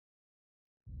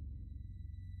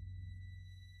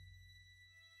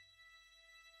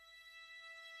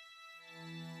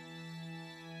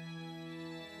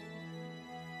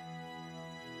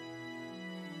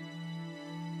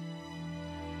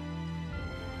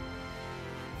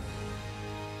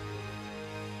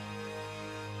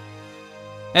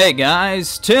Hey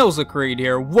guys, Tales of Creed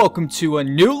here. Welcome to a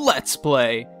new Let's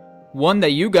Play. One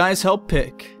that you guys helped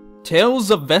pick.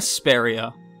 Tales of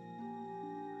Vesperia.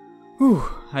 Whew,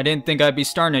 I didn't think I'd be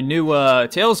starting a new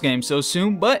Tales game so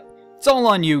soon, but it's all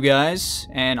on you guys.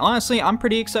 And honestly, I'm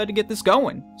pretty excited to get this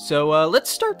going. So let's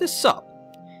start this up.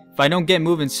 If I don't get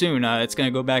moving soon, it's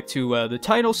gonna go back to the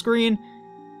title screen.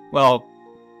 Well,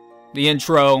 the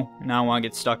intro, and I don't want to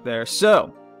get stuck there.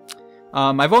 So,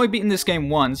 I've only beaten this game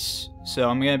once, so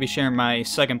I'm going to be sharing my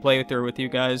second playthrough with you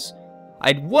guys.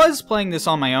 I was playing this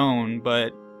on my own,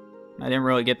 but I didn't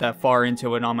really get that far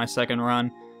into it on my second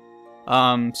run.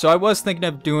 So I was thinking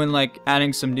of doing,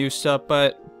 adding some new stuff,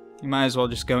 but you might as well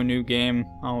just go new game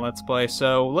on Let's Play.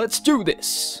 So, let's do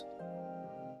this!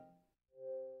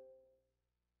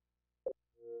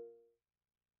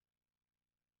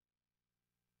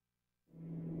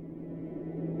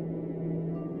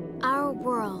 Our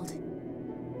world,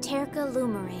 Terca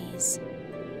Lumares.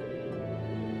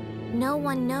 No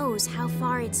one knows how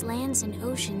far its lands and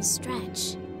oceans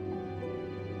stretch.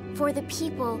 For the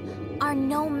people are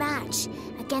no match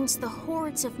against the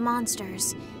hordes of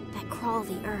monsters that crawl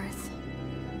the earth.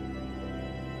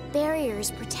 Barriers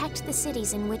protect the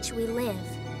cities in which we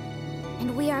live,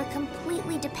 and we are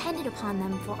completely dependent upon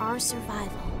them for our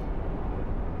survival.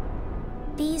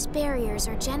 These barriers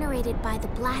are generated by the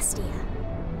Blastia.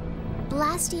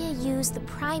 Blastia use the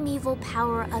primeval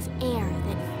power of air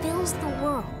that fills the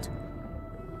world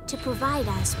to provide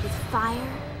us with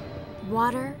fire,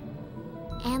 water,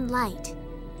 and light.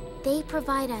 They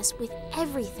provide us with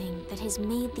everything that has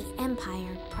made the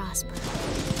Empire prosper.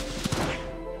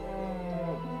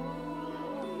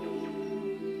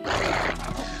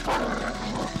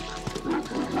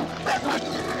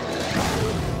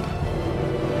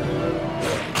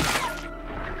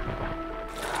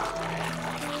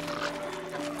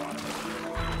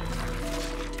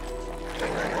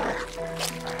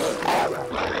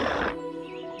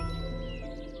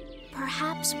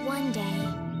 Perhaps one day,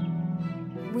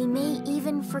 we may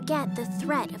even forget the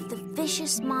threat of the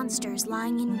vicious monsters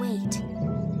lying in wait,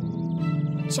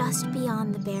 just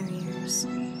beyond the barriers.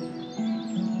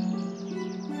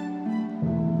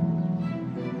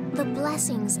 The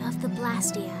blessings of the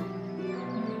Blastia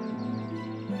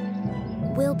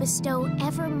will bestow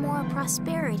ever more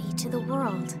prosperity to the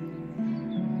world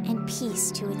and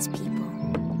peace to its people.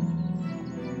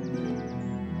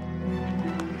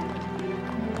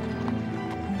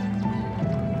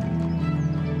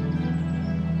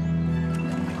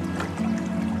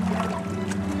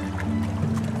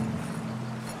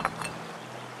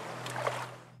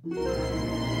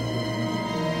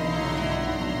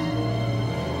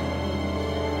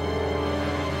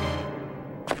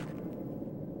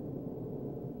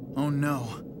 Oh no.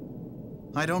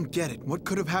 I don't get it. What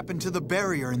could have happened to the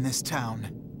barrier in this town?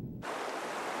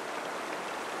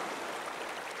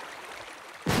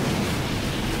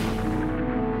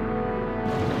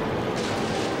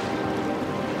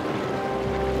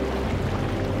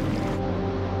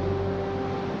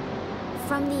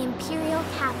 From the imperial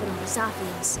capital,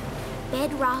 Zophius,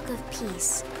 bedrock of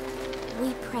peace,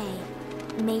 we pray,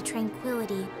 may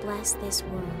tranquility bless this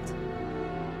world.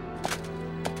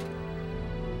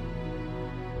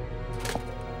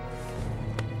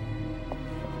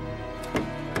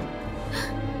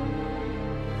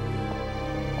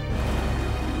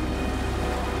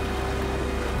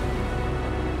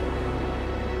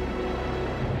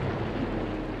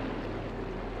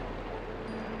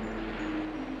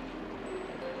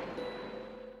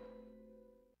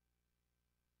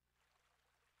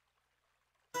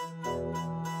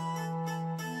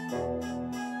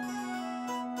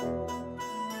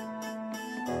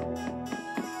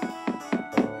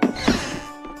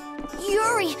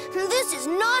 Yuri, this is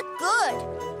not good!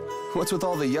 What's with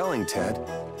all the yelling, Ted?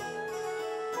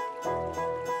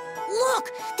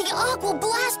 Look! The Aqua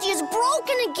Blastia is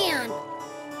broken again!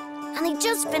 And they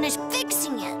just finished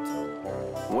fixing it.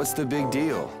 What's the big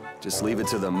deal? Just leave it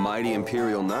to the mighty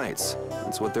Imperial Knights.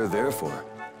 That's what they're there for.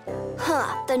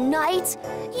 Huh, the Knights?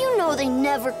 You know they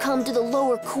never come to the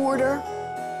lower quarter.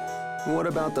 What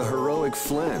about the heroic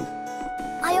Flynn?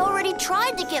 I already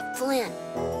tried to get Flynn.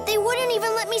 They wouldn't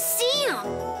even let me see him.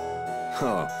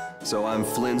 Oh, so I'm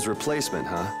Flynn's replacement,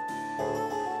 huh?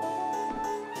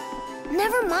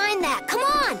 Never mind that. Come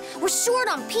on! We're short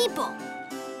on people.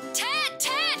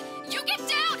 Ted! You get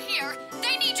down here!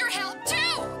 They need your help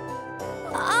too!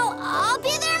 I'll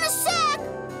be there in a sec!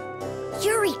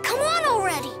 Yuri, come on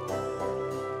already!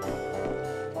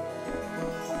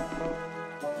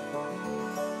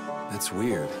 That's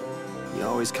weird. He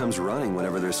always comes running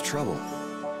whenever there's trouble.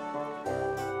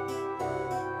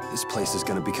 This place is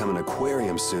gonna become an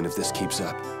aquarium soon if this keeps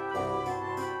up.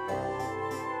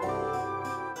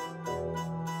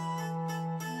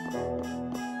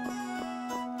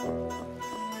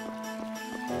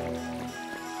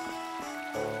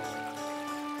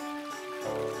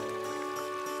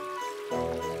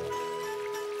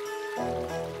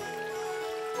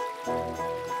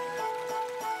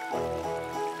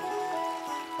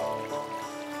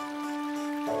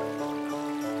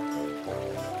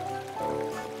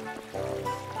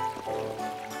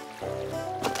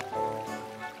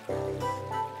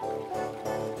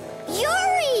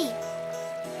 Yuri!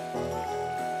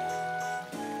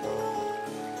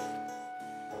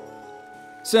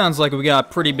 Sounds like we got a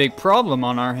pretty big problem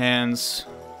on our hands.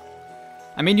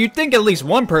 I mean, you'd think at least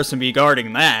one person be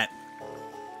guarding that.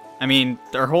 I mean,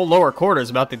 their whole lower quarter is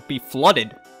about to be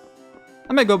flooded.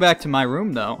 I'm gonna go back to my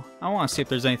room, though. I want to see if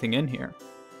there's anything in here.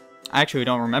 I actually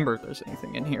don't remember if there's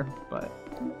anything in here, but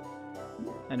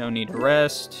I don't need to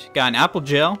rest. Got an apple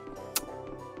gel.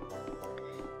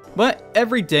 But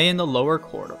every day in the lower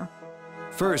quarter.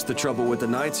 First, the trouble with the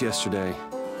Knights yesterday.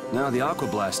 Now the Aqua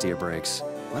Blastia breaks.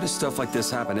 Why does stuff like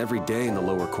this happen every day in the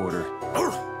lower quarter?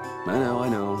 I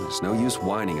know. There's no use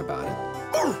whining about it.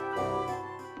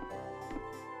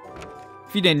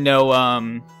 If you didn't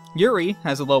know, Yuri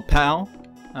has a little pal.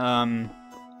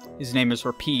 His name is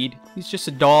Rapide. He's just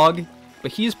a dog,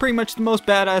 but he's pretty much the most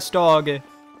badass dog in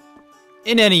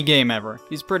any game ever.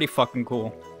 He's pretty fucking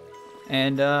cool.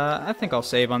 And, I think I'll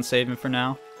save on saving for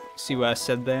now. See what I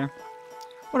said there.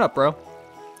 What up, bro?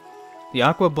 The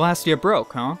Aqua Blastia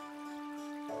broke, huh?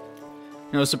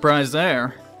 No surprise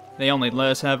there. They only let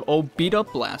us have old beat-up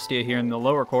Blastia here in the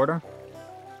lower quarter.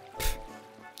 Pfft.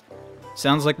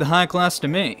 Sounds like the high class to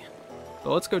me.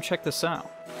 But let's go check this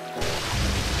out.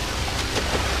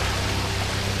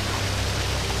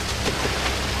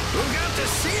 We got to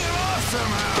see it off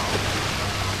somehow.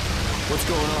 What's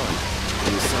going on?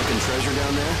 Any sunken treasure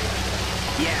down there?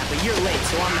 Yeah, but you're late,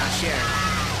 so I'm not sharing.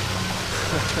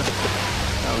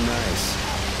 How nice.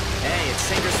 Hey, it's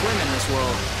sink or swim in this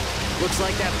world. Looks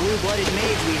like that blue-blooded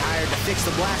mage we hired to fix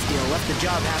the blast deal left the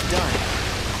job half done.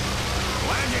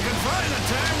 Glad you could find the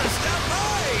time to stop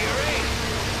by, Yuri.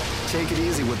 Take it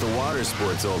easy with the water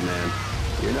sports, old man.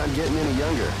 You're not getting any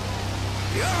younger.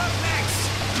 You're up next.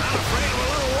 Not afraid of a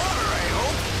little water, I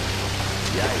hope.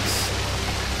 Yikes.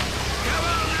 Come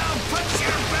on now, put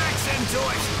your backs into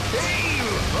it. Hey,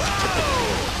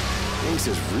 whoa! Hanks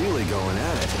is really going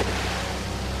at it.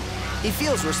 He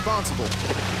feels responsible.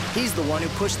 He's the one who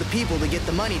pushed the people to get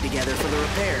the money together for the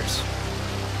repairs.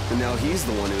 And now he's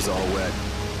the one who's all wet.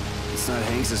 It's not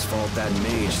Hanks' fault that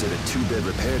mage did a 2-bit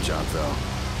repair job, though.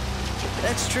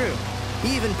 That's true.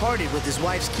 He even partied with his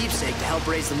wife's keepsake to help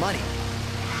raise the money.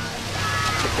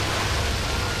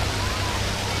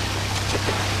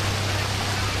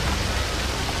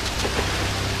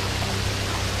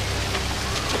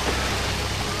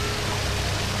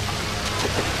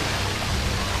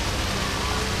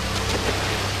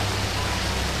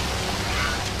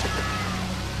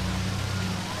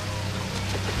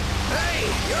 Hey,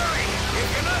 Yuri, if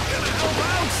you're not gonna help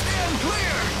out, stand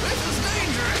clear. This is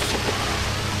dangerous.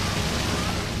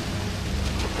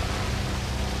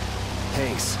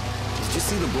 Hanks, did you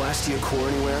see the Blastia core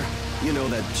anywhere? You know,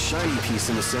 that shiny piece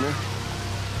in the center?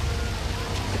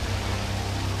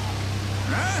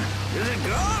 Huh? Is it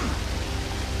gone?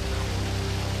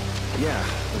 Yeah,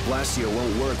 the Blastia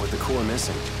won't work with the core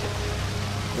missing.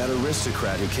 That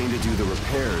aristocrat who came to do the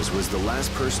repairs was the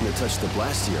last person to touch the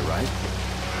Blastia, right?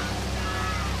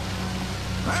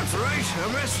 That's right,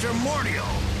 Mr. Mordio.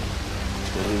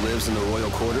 And he lives in the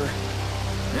royal quarter?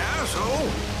 Yeah, so?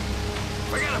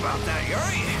 Forget about that,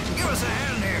 Yuri. Give us a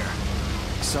hand here.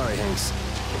 Sorry, Hanks.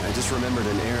 I just remembered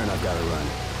an errand I've got to run.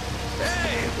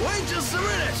 Hey, wait just a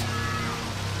minute.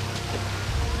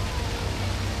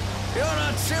 You're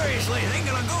not seriously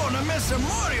thinking of going to Mr.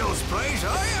 Mordio's place,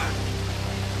 are you?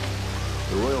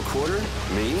 The royal quarter?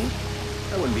 Me?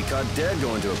 I wouldn't be caught dead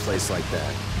going to a place like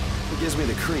that. It gives me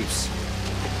the creeps.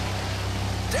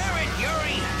 Damn it,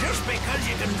 Yuri! Just because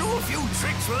you can do a few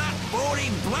tricks with that bony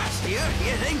Blastia,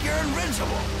 you think you're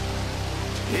invincible.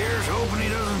 Here's hoping he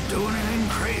doesn't do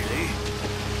anything crazy.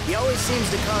 He always seems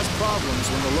to cause problems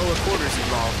when the lower quarter's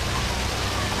involved.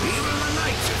 Even the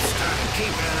Knights have started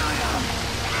keeping an eye on him.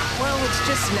 Well, it's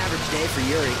just an average day for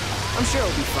Yuri. I'm sure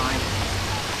he'll be fine.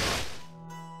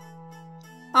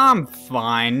 I'm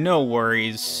fine, no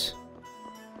worries.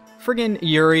 Friggin'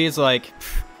 Yuri is like,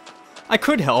 I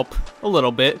could help a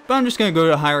little bit, but I'm just gonna go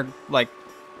to a higher, like,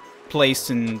 place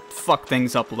and fuck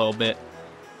things up a little bit.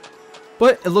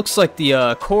 But it looks like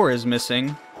the core is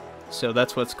missing, so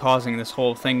that's what's causing this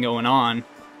whole thing going on.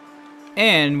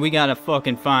 And we gotta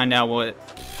fucking find out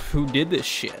who did this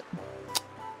shit.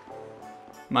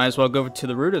 Might as well go to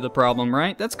the root of the problem,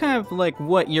 right? That's kind of like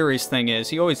what Yuri's thing is.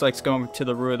 He always likes going to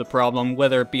the root of the problem,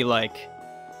 whether it be like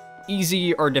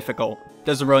easy or difficult.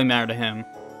 Doesn't really matter to him.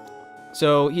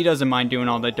 So he doesn't mind doing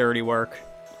all the dirty work.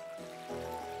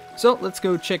 So let's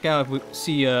go check out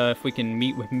if we can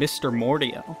meet with Mr.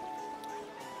 Mordio.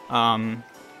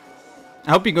 I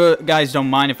hope you guys don't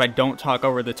mind if I don't talk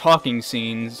over the talking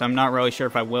scenes. I'm not really sure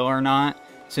if I will or not,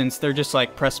 since they're just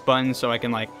like press buttons so I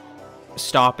can like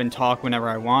stop and talk whenever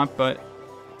I want, but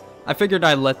I figured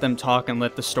I'd let them talk and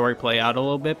let the story play out a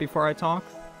little bit before I talk.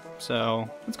 So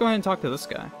let's go ahead and talk to this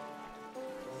guy.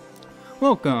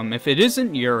 Welcome, if it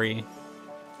isn't Yuri.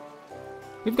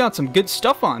 We've got some good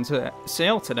stuff on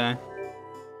sale today.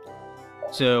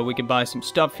 So we can buy some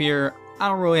stuff here. I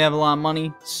don't really have a lot of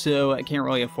money, so I can't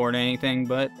really afford anything,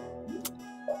 but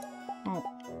well,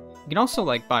 you can also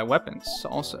like buy weapons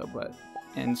also,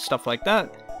 and stuff like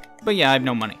that. But yeah, I have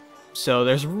no money. So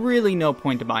there's really no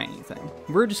point to buy anything.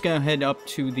 We're just gonna head up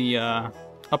to the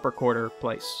upper quarter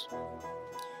place.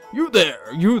 You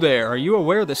there! Are you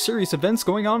aware of the serious events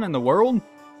going on in the world?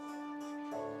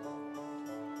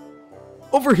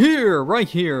 Over here, right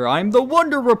here, I'm the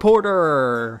Wonder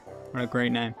Reporter! What a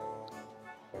great name.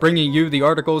 Bringing you the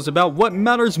articles about what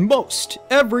matters most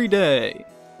every day.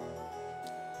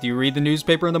 Do you read the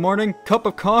newspaper in the morning? Cup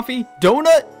of coffee?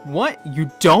 Donut? What?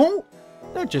 You don't?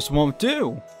 That just won't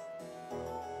do.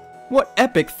 What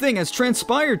epic thing has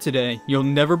transpired today? You'll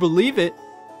never believe it.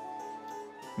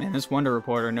 Man, this Wonder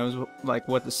Reporter knows like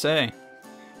what to say.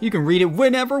 You can read it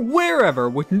whenever, wherever,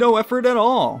 with no effort at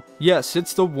all. Yes,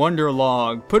 it's the Wonder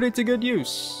Log. Put it to good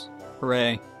use.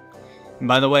 Hooray. And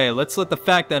by the way, let's let the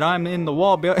fact that I'm in the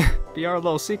wall be our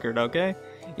little secret, okay?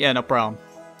 Yeah, no problem.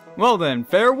 Well then,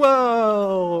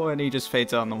 farewell! And he just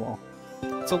fades out on the wall.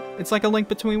 It's like a link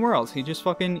between worlds. He just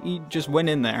went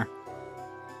in there.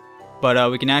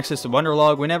 But we can access the Wonder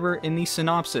Log whenever in the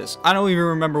synopsis. I don't even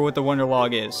remember what the Wonder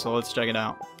Log is, so let's check it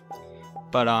out.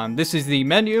 But this is the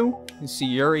menu. You see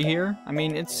Yuri here. I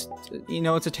mean, it's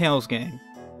a Tales game.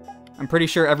 I'm pretty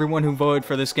sure everyone who voted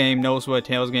for this game knows what a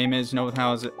Tales game is, know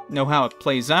how it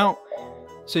plays out.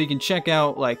 So you can check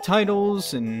out like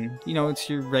titles and it's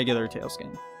your regular Tales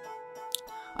game.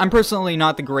 I'm personally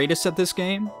not the greatest at this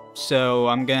game, so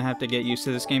I'm gonna have to get used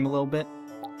to this game a little bit.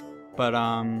 But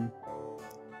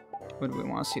what do we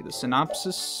want to see? The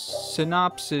synopsis?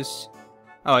 Synopsis.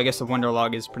 Oh, I guess the Wonder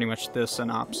Log is pretty much the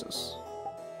synopsis.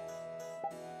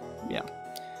 Yeah.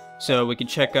 So we can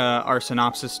check our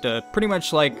synopsis to pretty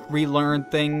much like relearn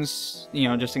things,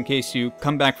 just in case you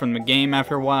come back from the game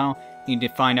after a while, you need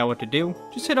to find out what to do.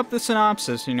 Just hit up the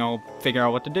synopsis, figure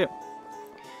out what to do.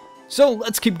 So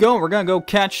let's keep going. We're gonna go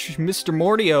catch Mr.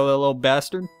 Mordio, the little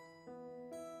bastard.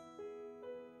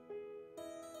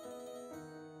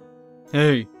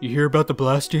 Hey, you hear about the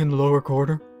Blastia in the lower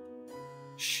quarter?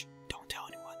 Shh, don't tell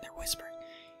anyone, they're whispering.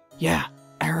 Yeah,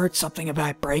 I heard something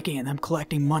about breaking and them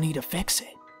collecting money to fix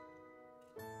it.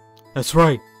 That's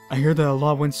right. I hear that a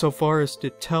lot went so far as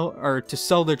to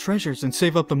sell their treasures and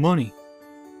save up the money.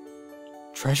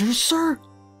 Treasures, sir?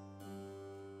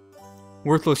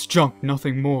 Worthless junk,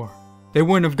 nothing more. They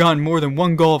wouldn't have gotten more than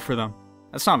 1 gold for them.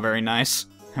 That's not very nice.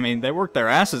 I mean, they worked their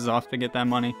asses off to get that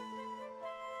money.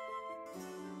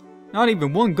 Not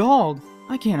even 1 gold?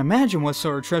 I can't imagine what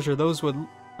sort of treasure those would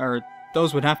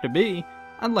have to be.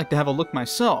 I'd like to have a look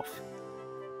myself.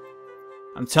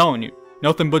 I'm telling you.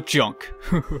 Nothing but junk.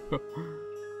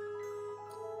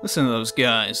 Listen to those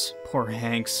guys. Poor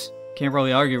Hanks. Can't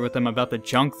really argue with them about the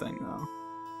junk thing, though.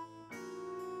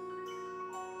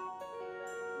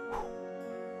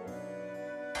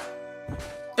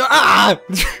 Ah!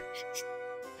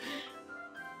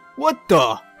 What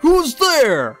the? Who's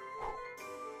there?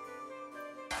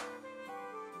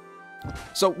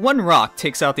 So one rock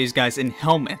takes out these guys in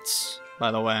helmets, by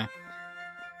the way.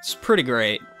 It's pretty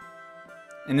great.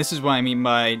 And this is what I mean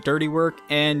by dirty work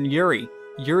and Yuri.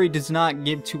 Yuri does not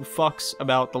give 2 fucks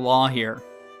about the law here.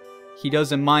 He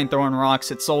doesn't mind throwing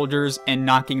rocks at soldiers and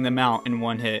knocking them out in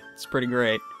 1 hit. It's pretty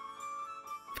great.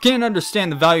 If you can't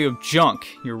understand the value of junk,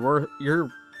 you're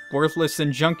worthless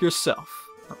than junk yourself.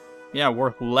 Yeah,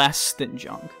 worth less than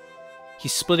junk. He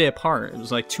split it apart. It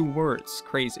was like 2 words.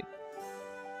 Crazy.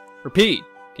 Repeat.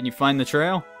 Can you find the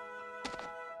trail?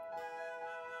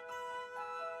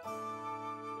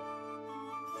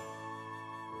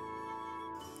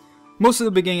 Most of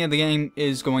the beginning of the game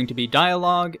is going to be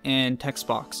dialogue and text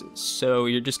boxes, so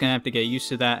you're just going to have to get used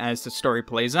to that as the story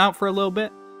plays out for a little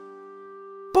bit.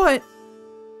 But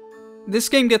this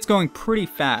game gets going pretty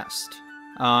fast.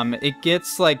 It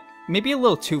gets like maybe a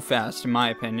little too fast in my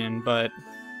opinion, but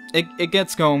it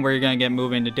gets going where you're gonna get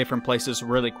moving to different places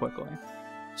really quickly.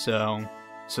 So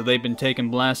they've been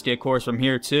taking Blastia cores from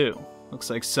here too. Looks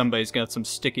like somebody's got some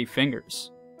sticky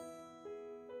fingers.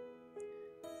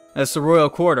 That's the Royal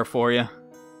Quarter for you. A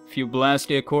few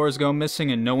Blastia cores go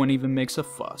missing and no one even makes a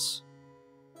fuss.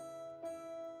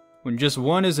 When just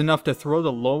one is enough to throw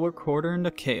the lower quarter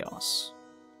into chaos.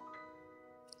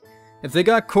 If they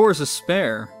got cores to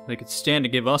spare, they could stand to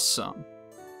give us some.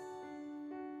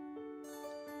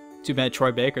 Too bad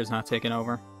Troy Baker's not taking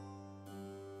over.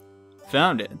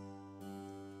 Found it.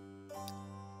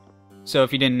 So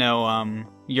if you didn't know,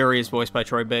 Yuri is voiced by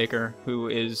Troy Baker, who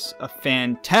is a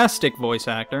fantastic voice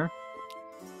actor.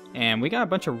 And we got a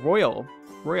bunch of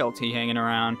royalty hanging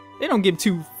around. They don't give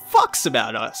two fucks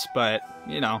about us, but,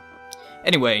 you know.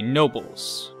 Anyway,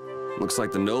 nobles. Looks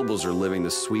like the nobles are living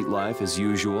the sweet life as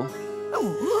usual.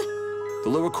 The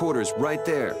lower quarter's right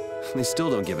there. They still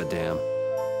don't give a damn.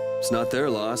 It's not their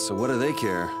loss, so what do they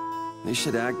care? They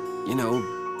should act, you know,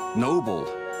 noble.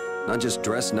 Not just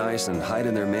dress nice and hide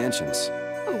in their mansions.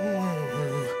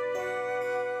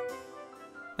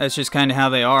 That's just kind of how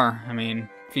they are. I mean,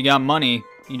 if you got money,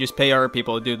 you just pay our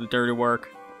people to do the dirty work.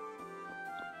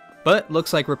 But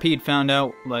looks like Rapide found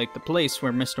out like the place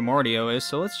where Mr. Mordio is,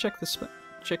 so let's check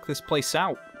this place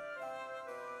out.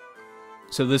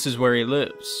 So this is where he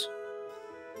lives.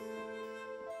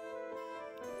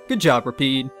 Good job,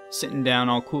 Rapide. Sitting down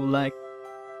all cool like.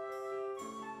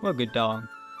 What a good dog.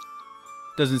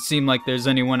 Doesn't seem like there's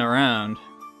anyone around.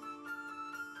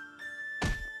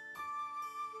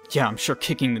 Yeah, I'm sure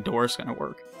kicking the door is gonna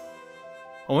work.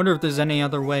 I wonder if there's any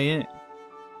other way in.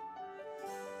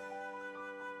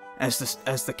 As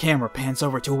the camera pans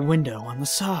over to a window on the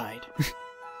side.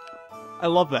 I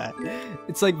love that.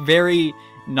 It's like very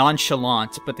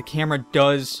nonchalant, but the camera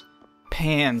does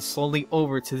pan slowly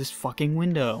over to this fucking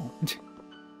window.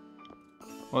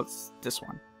 What's this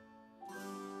one?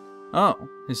 Oh,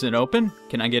 is it open?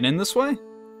 Can I get in this way?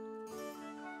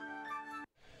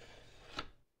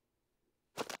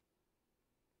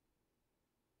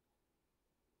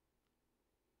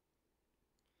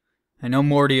 I know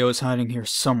Mordio is hiding here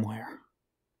somewhere.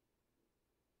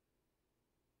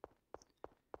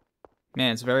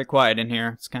 Man, it's very quiet in here.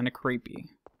 It's kind of creepy.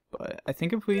 But I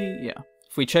think if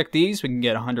we check these, we can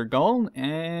get 100 gold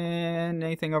and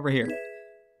anything over here.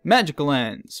 Magical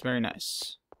lens. Very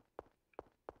nice.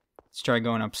 Let's try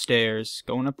going upstairs.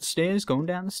 Going up the stairs, going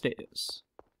down the stairs.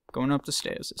 Going up the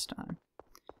stairs this time.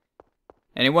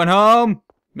 Anyone home?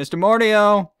 Mr.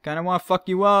 Mordio, kinda wanna fuck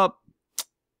you up.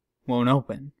 Won't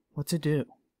open. What to do?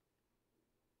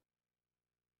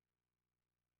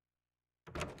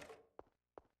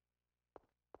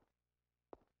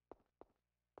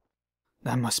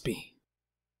 That must be.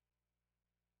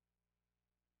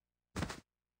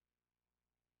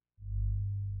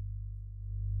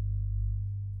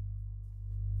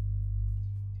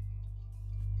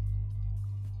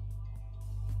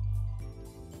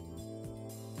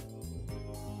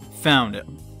 Found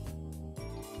him.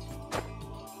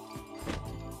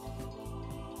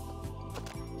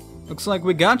 Looks like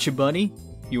we got you, buddy.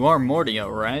 You are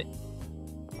Mordio, right?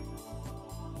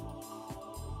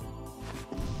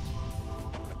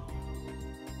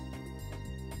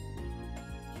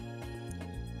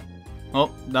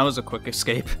 Oh, that was a quick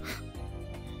escape.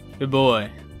 Good boy.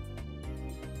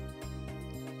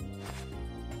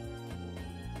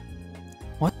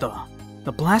 What the?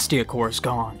 The Blastia core is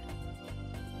gone.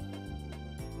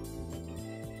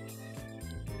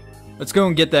 Let's go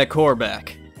and get that core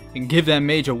back. And give that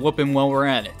mage a whooping while we're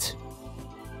at it.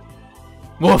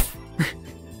 Woof!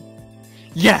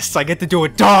 Yes, I get to do a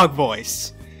dog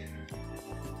voice!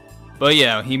 But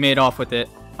yeah, he made off with it.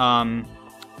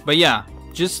 But yeah,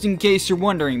 just in case you're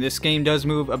wondering, this game does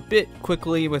move a bit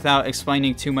quickly without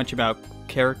explaining too much about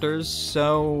characters,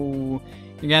 so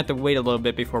you're gonna have to wait a little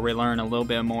bit before we learn a little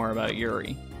bit more about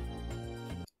Yuri.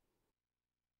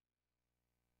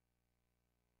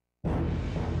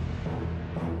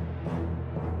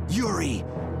 Yuri!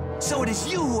 So it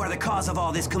is you who are the cause of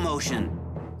all this commotion!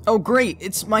 Oh great,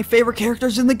 it's my favorite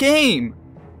characters in the game!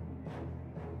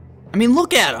 I mean,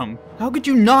 look at him! How could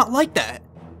you not like that?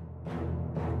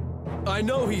 I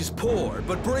know he's poor,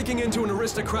 but breaking into an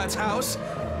aristocrat's house?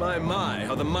 My,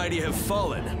 how the mighty have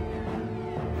fallen.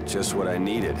 Just what I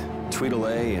needed. Tweedle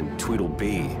A and Tweedle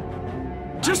B.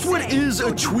 Just what is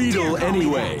a Tweedle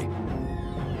anyway?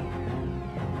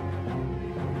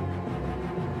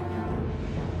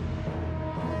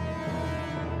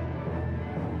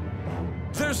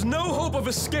 There's no hope of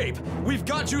escape! We've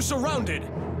got you surrounded!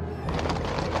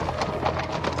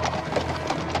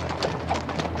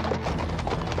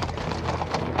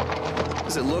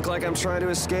 Does it look like I'm trying to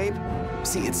escape?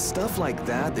 See, it's stuff like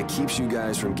that that keeps you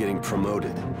guys from getting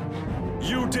promoted.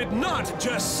 You did not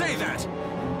just say that!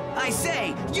 I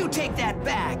say, you take that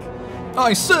back!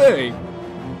 I say!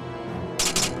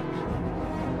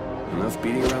 Enough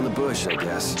beating around the bush, I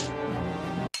guess.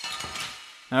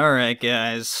 Alright,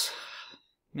 guys.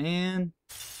 Man,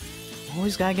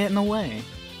 always gotta get in the way.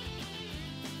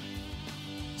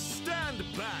 Stand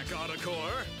back,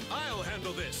 Autocore! I'll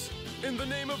handle this, in the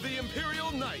name of the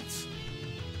Imperial Knights!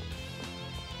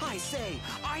 I say,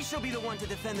 I shall be the one to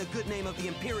defend the good name of the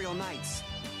Imperial Knights.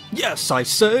 Yes, I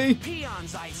say!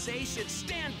 Peons, I say, should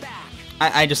stand back.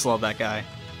 I just love that guy.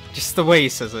 Just the way he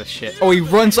says this shit. Oh, he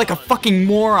runs like a fucking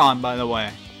moron, by the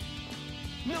way.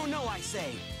 No, no, I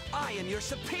say. I am your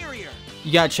superior.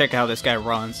 You gotta check out how this guy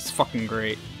runs. It's fucking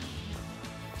great.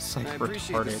 It's like I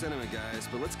appreciate the retarded. sentiment, guys,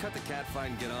 but let's cut the cat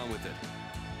fight and get on with it.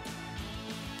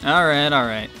 Alright,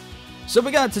 alright. So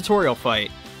we got a tutorial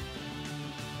fight.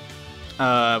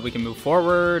 We can move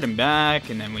forward and back,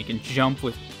 and then we can jump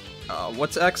with...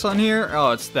 what's X on here?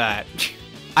 Oh, it's that.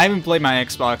 I haven't played my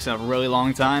Xbox in a really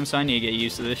long time, so I need to get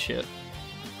used to this shit.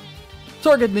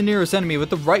 Target the nearest enemy with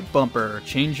the right bumper.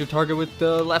 Change your target with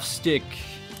the left stick.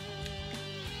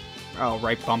 Oh,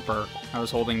 right bumper. I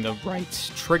was holding the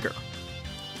right trigger.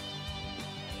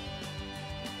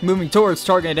 Moving towards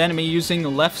target enemy using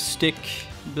the left stick.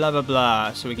 Blah, blah,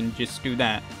 blah. So we can just do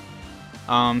that.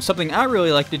 Something I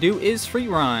really like to do is free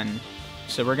run.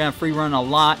 So we're gonna free run a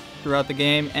lot throughout the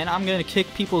game, and I'm gonna kick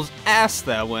people's ass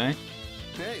that way.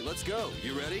 Hey, let's go.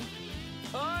 You ready?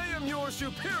 I am your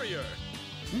superior!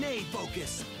 Nay,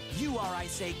 Focus. You are, I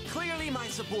say, clearly my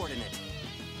subordinate.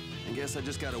 I guess I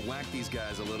just gotta whack these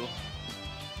guys a little.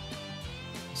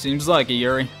 Seems like it,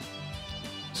 Yuri.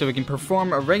 So we can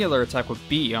perform a regular attack with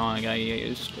B. Oh, I gotta get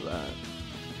used to that.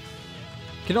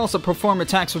 Can also perform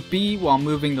attacks with B while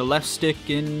moving the left stick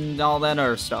and all that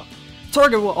other stuff.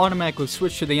 Target will automatically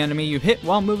switch to the enemy you hit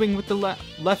while moving with the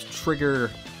left trigger,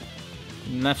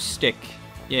 left stick.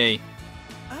 Yay.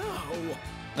 Ow!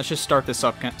 Let's just start this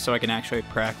up so I can actually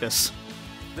practice.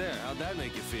 There, how'd that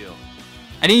make you feel?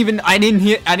 I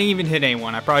didn't even hit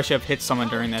anyone. I probably should have hit someone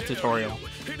during that tutorial.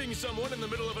 Hitting someone in the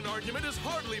middle of an argument is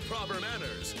hardly proper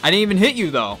manners. I didn't even hit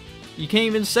you though. You can't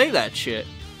even say that shit.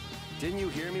 Didn't you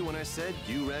hear me when I said,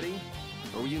 you ready?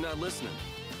 Or were you not listening?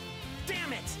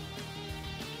 Damn it!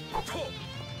 Oh,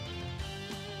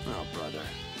 brother.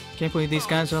 Can't believe these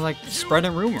guys are like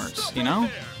spreading rumors, you know?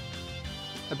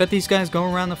 I bet these guys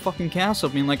go around the fucking castle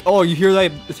being like, oh, you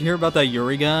hear about that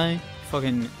Yuri guy?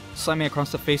 Fucking slam me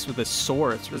across the face with his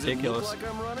sword. It's ridiculous. Does it look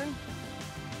like I'm running?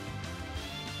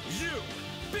 You!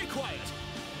 Be quiet!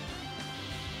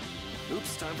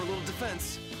 Oops, time for a little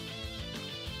defense.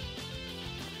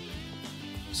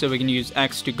 So we can use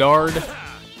X to guard.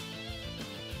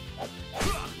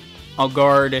 I'll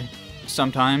guard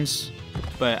sometimes,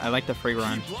 but I like the free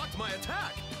run. You blocked my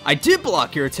attack! I did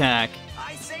block your attack!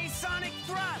 I say Sonic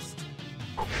Thrust!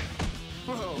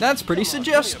 Whoa, That's pretty come on,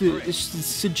 give me a suggestive. break.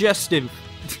 Suggestive.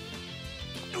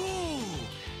 Ooh!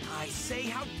 I say,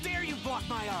 how dare you block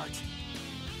my art!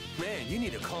 Man, you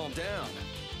need to calm down.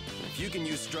 If you can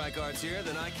use strike arts here,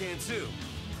 then I can too.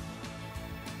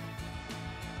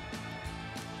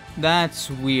 That's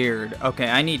weird. Okay,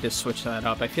 I need to switch that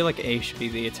up. I feel like A should be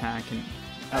the attack and...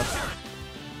 Okay.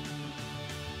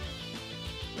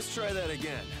 Let's try that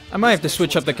again. I might have to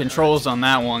switch up the controls on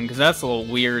that one, because that's a little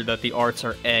weird that the arts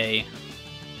are A.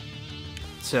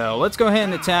 So, let's go ahead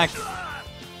and attack.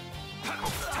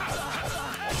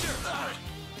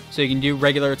 So you can do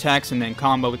regular attacks and then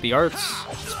combo with the arts.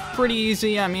 It's pretty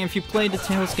easy. I mean, if you played the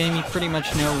Tales game, you pretty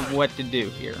much know what to do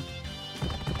here.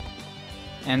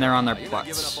 And they're on their You're not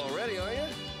giving butts. up already, are you?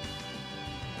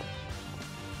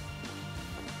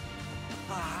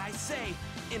 I say,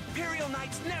 Imperial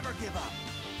Knights never give up!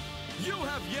 You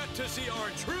have yet to see our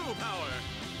true power!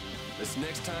 This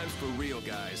next time's for real,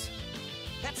 guys.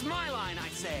 That's my line, I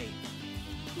say!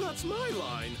 That's my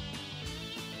line!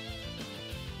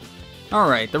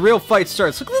 Alright, the real fight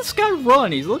starts. Look at this guy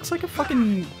run. He looks like a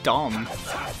fucking dumb.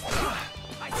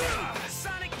 I say,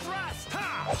 Sonic Thrust!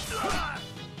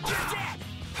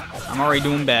 I'm already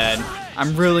doing bad.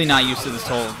 I'm really not used to this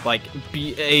whole, like,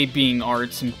 A being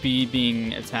arts and B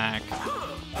being attack.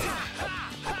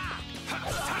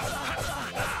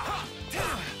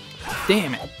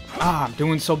 Damn it. Ah, I'm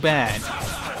doing so bad.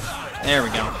 There we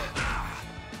go.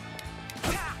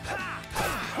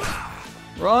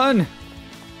 Run!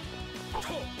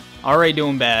 Already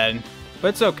doing bad. But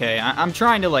it's okay. I'm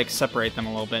trying to, like, separate them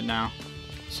a little bit now.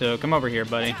 So, come over here,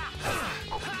 buddy.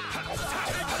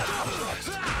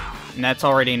 And that's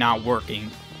already not working.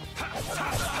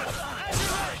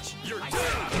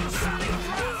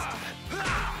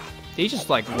 Did he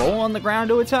just like roll on the ground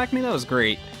to attack me? That was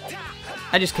great.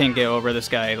 I just can't get over this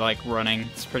guy like running.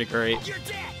 It's pretty great.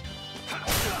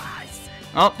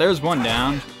 Oh, there's one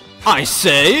down. I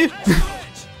say!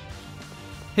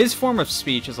 His form of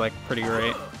speech is like pretty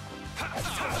great.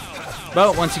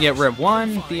 But once you get rid of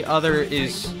one, the other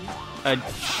is a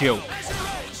joke.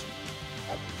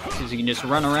 Because you can just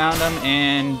run around them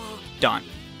and done.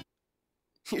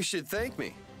 You should thank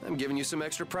me. I'm giving you some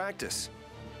extra practice.